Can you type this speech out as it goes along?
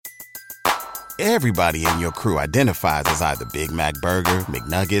Everybody in your crew identifies as either Big Mac Burger,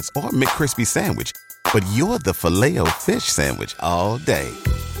 McNuggets, or McCrispy Sandwich. But you're the Filet-O-Fish Sandwich all day.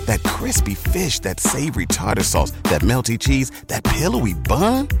 That crispy fish, that savory tartar sauce, that melty cheese, that pillowy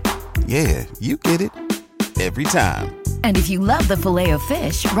bun. Yeah, you get it. Every time. And if you love the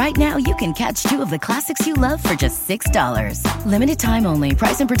Filet-O-Fish, right now you can catch two of the classics you love for just $6. Limited time only.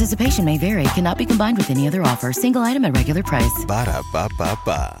 Price and participation may vary. Cannot be combined with any other offer. Single item at regular price.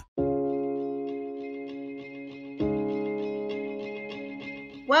 Ba-da-ba-ba-ba.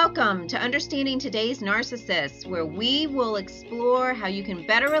 Welcome to Understanding Today's Narcissists, where we will explore how you can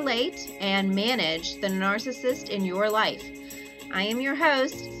better relate and manage the narcissist in your life. I am your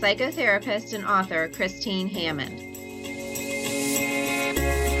host, psychotherapist and author, Christine Hammond.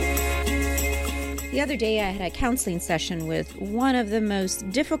 The other day I had a counseling session with one of the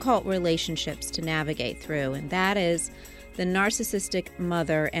most difficult relationships to navigate through, and that is the narcissistic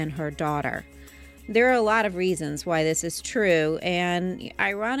mother and her daughter. There are a lot of reasons why this is true, and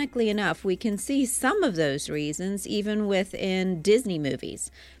ironically enough, we can see some of those reasons even within Disney movies,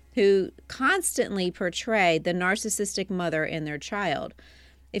 who constantly portray the narcissistic mother and their child.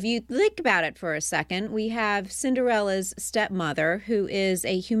 If you think about it for a second, we have Cinderella's stepmother, who is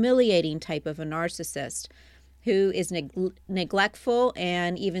a humiliating type of a narcissist, who is neglectful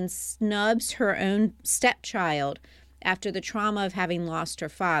and even snubs her own stepchild after the trauma of having lost her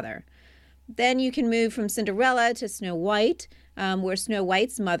father. Then you can move from Cinderella to Snow White, where Snow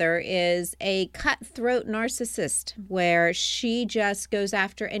White's mother is a cutthroat narcissist, where she just goes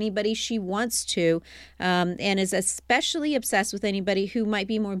after anybody she wants to, and is especially obsessed with anybody who might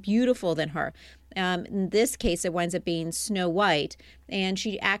be more beautiful than her. In this case, it winds up being Snow White, and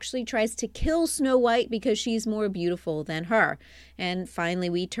she actually tries to kill Snow White because she's more beautiful than her. And finally,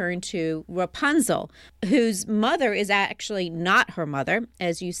 we turn to Rapunzel, whose mother is actually not her mother.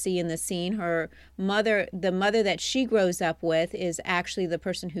 As you see in the scene, her mother, the mother that she grows up with, is actually the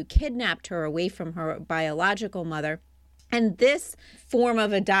person who kidnapped her away from her biological mother. And this form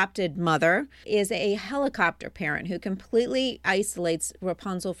of adopted mother is a helicopter parent who completely isolates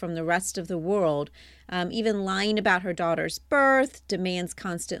Rapunzel from the rest of the world, even lying about her daughter's birth, demands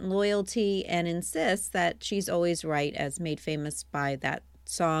constant loyalty, and insists that she's always right, as made famous by that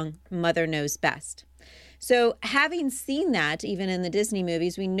song, Mother Knows Best. So having seen that, even in the Disney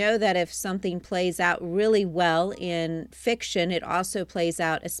movies, we know that if something plays out really well in fiction, it also plays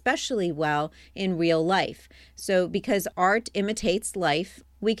out especially well in real life. So because art imitates life,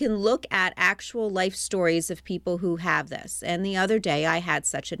 we can look at actual life stories of people who have this. And the other day I had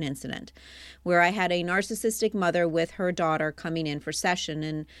such an incident where I had a narcissistic mother with her daughter coming in for session.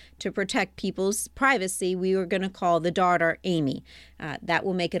 And to protect people's privacy, we were going to call the daughter Amy. That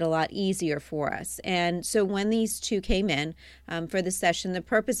will make it a lot easier for us. And so when these two came in for the session, the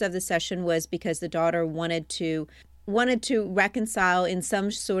purpose of the session was because the daughter wanted to reconcile in some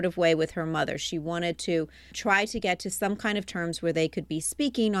sort of way with her mother. She wanted to try to get to some kind of terms where they could be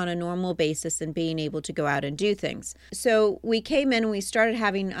speaking on a normal basis and being able to go out and do things. So we came in and we started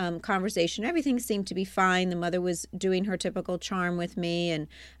having conversation. Everything seemed to be fine. The mother was doing her typical charm with me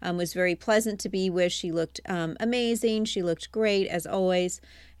and was very pleasant to be with. She looked amazing. She looked great as always.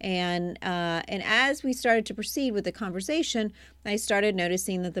 And as we started to proceed with the conversation, I started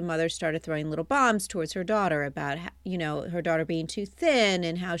noticing that the mother started throwing little bombs towards her daughter about, her daughter being too thin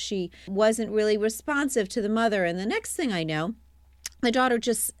and how she wasn't really responsive to the mother. And the next thing I know, the daughter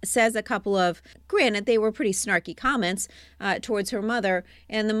just says a couple of, granted, they were pretty snarky comments towards her mother,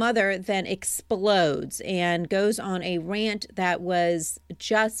 and the mother then explodes and goes on a rant that was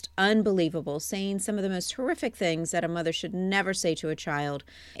just unbelievable, saying some of the most horrific things that a mother should never say to a child,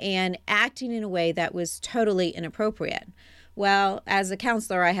 and acting in a way that was totally inappropriate. Well, as a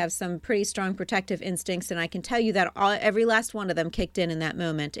counselor, I have some pretty strong protective instincts, and I can tell you that every last one of them kicked in that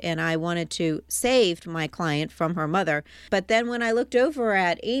moment, and I wanted to save my client from her mother. But then when I looked over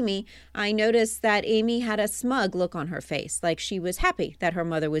at Amy, I noticed that Amy had a smug look on her face, like she was happy that her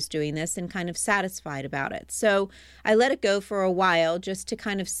mother was doing this and kind of satisfied about it. So I let it go for a while just to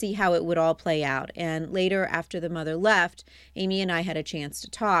kind of see how it would all play out. And later, after the mother left, Amy and I had a chance to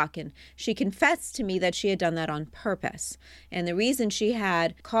talk, and she confessed to me that she had done that on purpose. And the reason she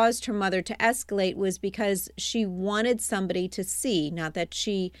had caused her mother to escalate was because she wanted somebody to see, not that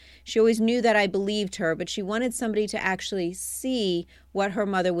she always knew that I believed her, but she wanted somebody to actually see what her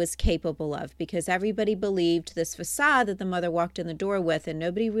mother was capable of, because everybody believed this facade that the mother walked in the door with, and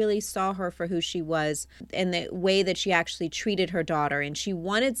nobody really saw her for who she was and the way that she actually treated her daughter. And she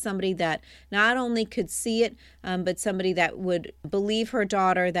wanted somebody that not only could see it, but somebody that would believe her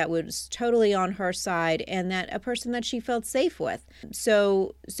daughter, that was totally on her side, and that a person that she felt safe with.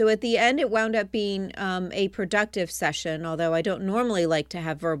 So at the end, it wound up being a productive session, although I don't normally like to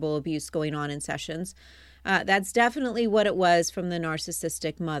have verbal abuse going on in sessions. That's definitely what it was from the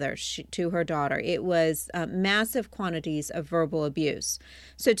narcissistic mother to her daughter. It was massive quantities of verbal abuse.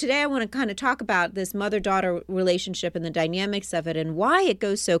 So today I want to kind of talk about this mother-daughter relationship and the dynamics of it and why it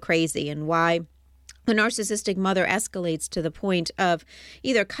goes so crazy and why the narcissistic mother escalates to the point of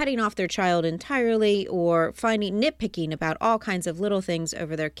either cutting off their child entirely or nitpicking about all kinds of little things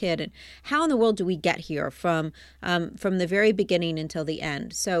over their kid. And how in the world do we get here from the very beginning until the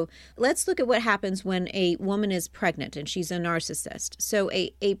end? So let's look at what happens when a woman is pregnant and she's a narcissist. So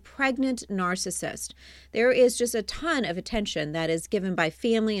a pregnant narcissist, there is just a ton of attention that is given by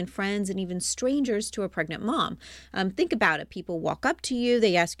family and friends and even strangers to a pregnant mom. Think about it. People walk up to you.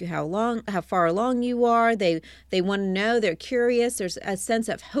 They ask you how far along you are. They want to know. They're curious. There's a sense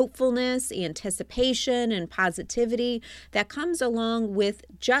of hopefulness, anticipation, and positivity that comes along with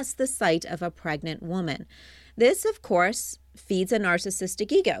just the sight of a pregnant woman. This, of course, feeds a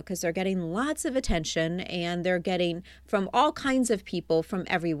narcissistic ego because they're getting lots of attention and they're getting from all kinds of people from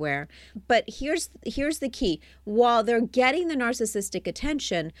everywhere. But here's the key. While they're getting the narcissistic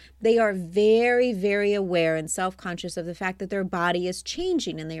attention, they are very, very aware and self-conscious of the fact that their body is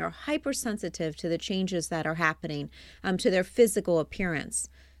changing, and they are hypersensitive to the changes that are happening to their physical appearance.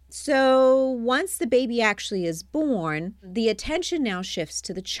 So once the baby actually is born, the attention now shifts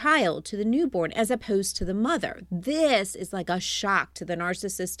to the child, to the newborn, as opposed to the mother. This is like a shock to the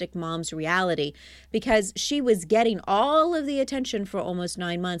narcissistic mom's reality because she was getting all of the attention for almost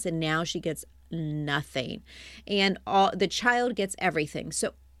 9 months and now she gets nothing. And the child gets everything.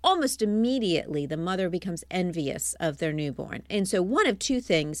 So almost immediately, the mother becomes envious of their newborn. And so one of two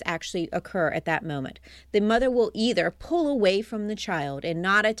things actually occur at that moment. The mother will either pull away from the child and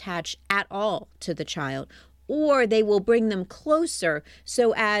not attach at all to the child, or they will bring them closer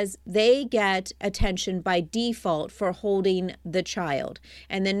so as they get attention by default for holding the child.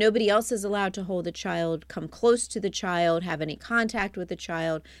 And then nobody else is allowed to hold the child, come close to the child, have any contact with the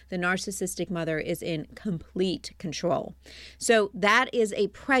child. The narcissistic mother is in complete control. So that is a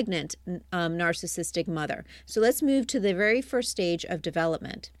pregnant narcissistic mother. So let's move to the very first stage of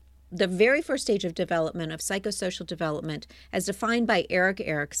development. The very first stage of development, of psychosocial development, as defined by Erik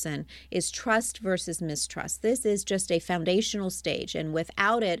Erikson, is trust versus mistrust. This is just a foundational stage, and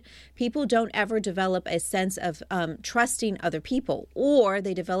without it, people don't ever develop a sense of trusting other people, or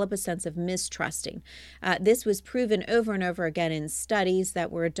they develop a sense of mistrusting. This was proven over and over again in studies that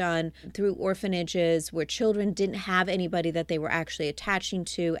were done through orphanages where children didn't have anybody that they were actually attaching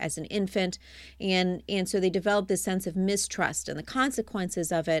to as an infant, and so they developed this sense of mistrust, and the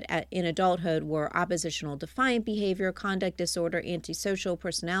consequences of it in adulthood were oppositional defiant behavior, conduct disorder, antisocial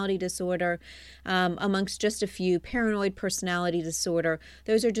personality disorder, amongst just a few, paranoid personality disorder.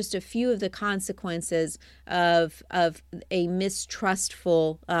 Those are just a few of the consequences of a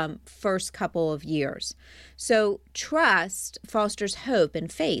mistrustful first couple of years. So trust fosters hope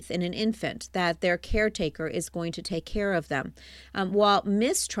and faith in an infant that their caretaker is going to take care of them, while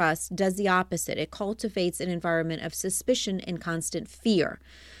mistrust does the opposite. It cultivates an environment of suspicion and constant fear.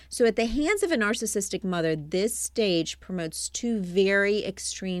 So at the hands of a narcissistic mother, this stage promotes two very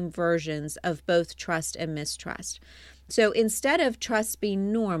extreme versions of both trust and mistrust. So instead of trust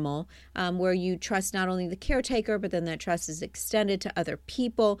being normal, where you trust not only the caretaker, but then that trust is extended to other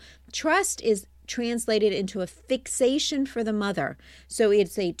people, trust is translated into a fixation for the mother. So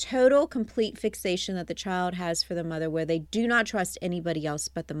it's a total, complete fixation that the child has for the mother where they do not trust anybody else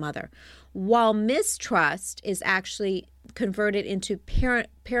but the mother. While mistrust is actually converted into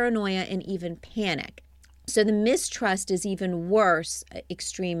paranoia and even panic. So the mistrust is even worse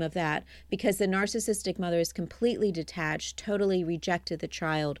extreme of that because the narcissistic mother is completely detached, totally rejected the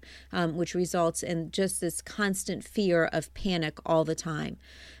child, which results in just this constant fear of panic all the time.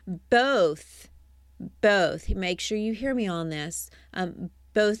 Both, make sure you hear me on this,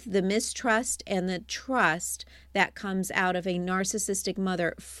 both the mistrust and the trust that comes out of a narcissistic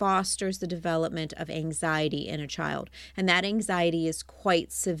mother fosters the development of anxiety in a child. And that anxiety is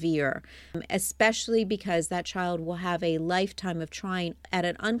quite severe, especially because that child will have a lifetime of trying at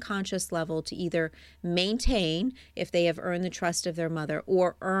an unconscious level to either maintain if they have earned the trust of their mother,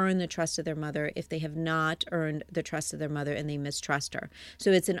 or earn the trust of their mother if they have not earned the trust of their mother and they mistrust her.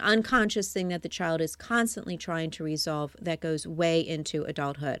 So it's an unconscious thing that the child is constantly trying to resolve that goes way into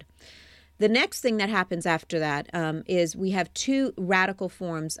adulthood. The next thing that happens after that is we have two radical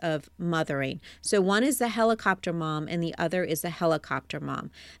forms of mothering. So one is the helicopter mom and the other is the helicopter mom.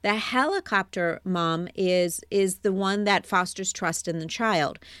 The helicopter mom is the one that fosters trust in the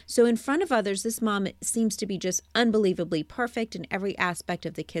child. So in front of others, this mom seems to be just unbelievably perfect in every aspect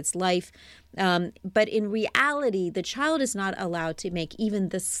of the kid's life. But in reality, the child is not allowed to make even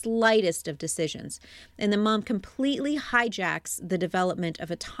the slightest of decisions. And the mom completely hijacks the development of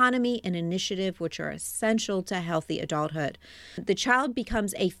autonomy and initiative, which are essential to healthy adulthood. The child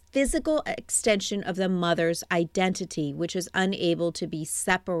becomes a physical extension of the mother's identity, which is unable to be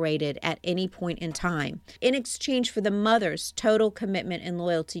separated at any point in time. In exchange for the mother's total commitment and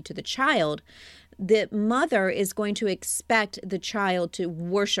loyalty to the child, the mother is going to expect the child to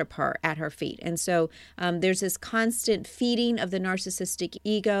worship her at her feet. And so there's this constant feeding of the narcissistic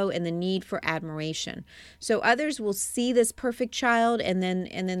ego and the need for admiration. So others will see this perfect child and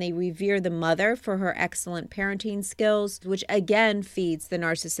then they revere the mother for her excellent parenting skills, which again feeds the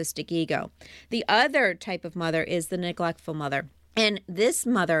narcissistic ego. The other type of mother is the neglectful mother. And this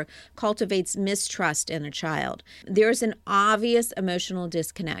mother cultivates mistrust in a child. There's an obvious emotional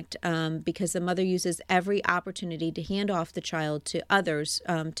disconnect because the mother uses every opportunity to hand off the child to others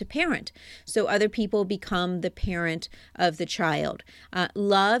to parent. So other people become the parent of the child.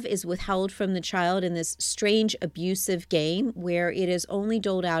 Love is withheld from the child in this strange abusive game where it is only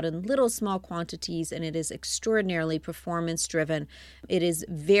doled out in little small quantities and it is extraordinarily performance driven. It is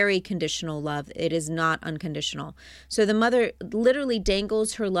very conditional love. It is not unconditional. So the mother literally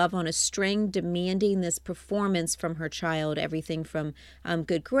dangles her love on a string, demanding this performance from her child, everything from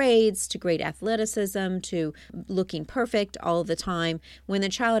good grades to great athleticism to looking perfect all the time. When the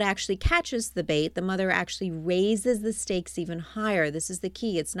child actually catches the bait, the mother actually raises the stakes even higher. This is the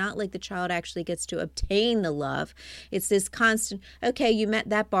key. It's not like the child actually gets to obtain the love. It's this constant, okay, you met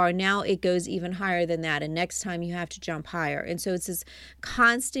that bar, now it goes even higher than that, and next time you have to jump higher. And so it's this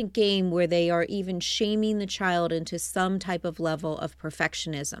constant game where they are even shaming the child into some type of level of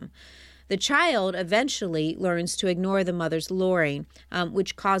perfectionism. The child eventually learns to ignore the mother's luring,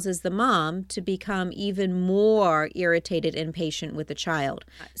 which causes the mom to become even more irritated and impatient with the child.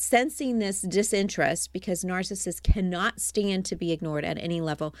 Sensing this disinterest, because narcissists cannot stand to be ignored at any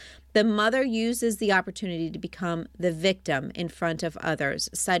level, the mother uses the opportunity to become the victim in front of others,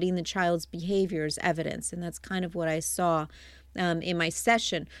 citing the child's behavior as evidence. And that's kind of what I saw in my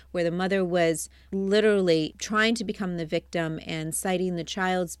session, where the mother was literally trying to become the victim and citing the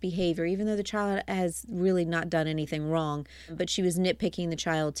child's behavior, even though the child has really not done anything wrong, but she was nitpicking the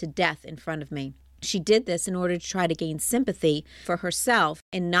child to death in front of me. She did this in order to try to gain sympathy for herself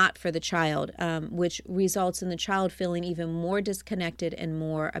and not for the child, which results in the child feeling even more disconnected and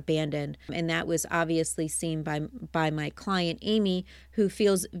more abandoned. And that was obviously seen by my client, Amy, who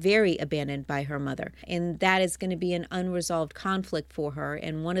feels very abandoned by her mother. And that is going to be an unresolved conflict for her,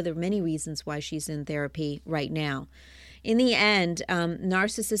 and one of the many reasons why she's in therapy right now. In the end,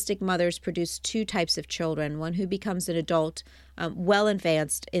 narcissistic mothers produce two types of children, one who becomes an adult well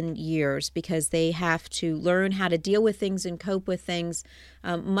advanced in years because they have to learn how to deal with things and cope with things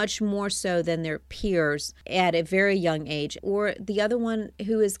much more so than their peers at a very young age, or the other one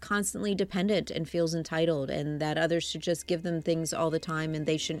who is constantly dependent and feels entitled and that others should just give them things all the time and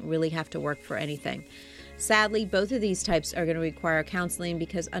they shouldn't really have to work for anything. Sadly, both of these types are going to require counseling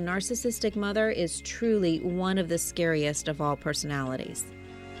because a narcissistic mother is truly one of the scariest of all personalities.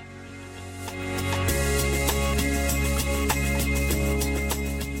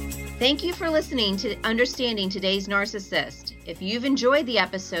 Thank you for listening to Understanding Today's Narcissist. If you've enjoyed the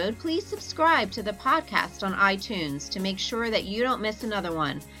episode, please subscribe to the podcast on iTunes to make sure that you don't miss another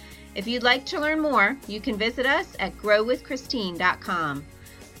one. If you'd like to learn more, you can visit us at growwithchristine.com.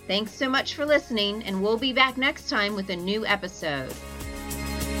 Thanks so much for listening, and we'll be back next time with a new episode.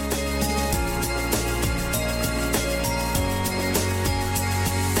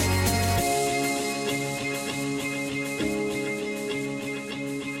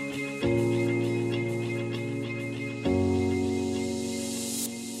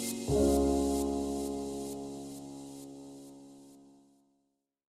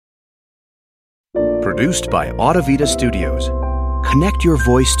 Produced by Audavita Studios. Connect your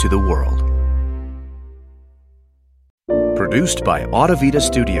voice to the world. Produced by Audavita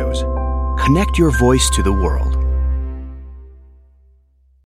Studios. Connect your voice to the world.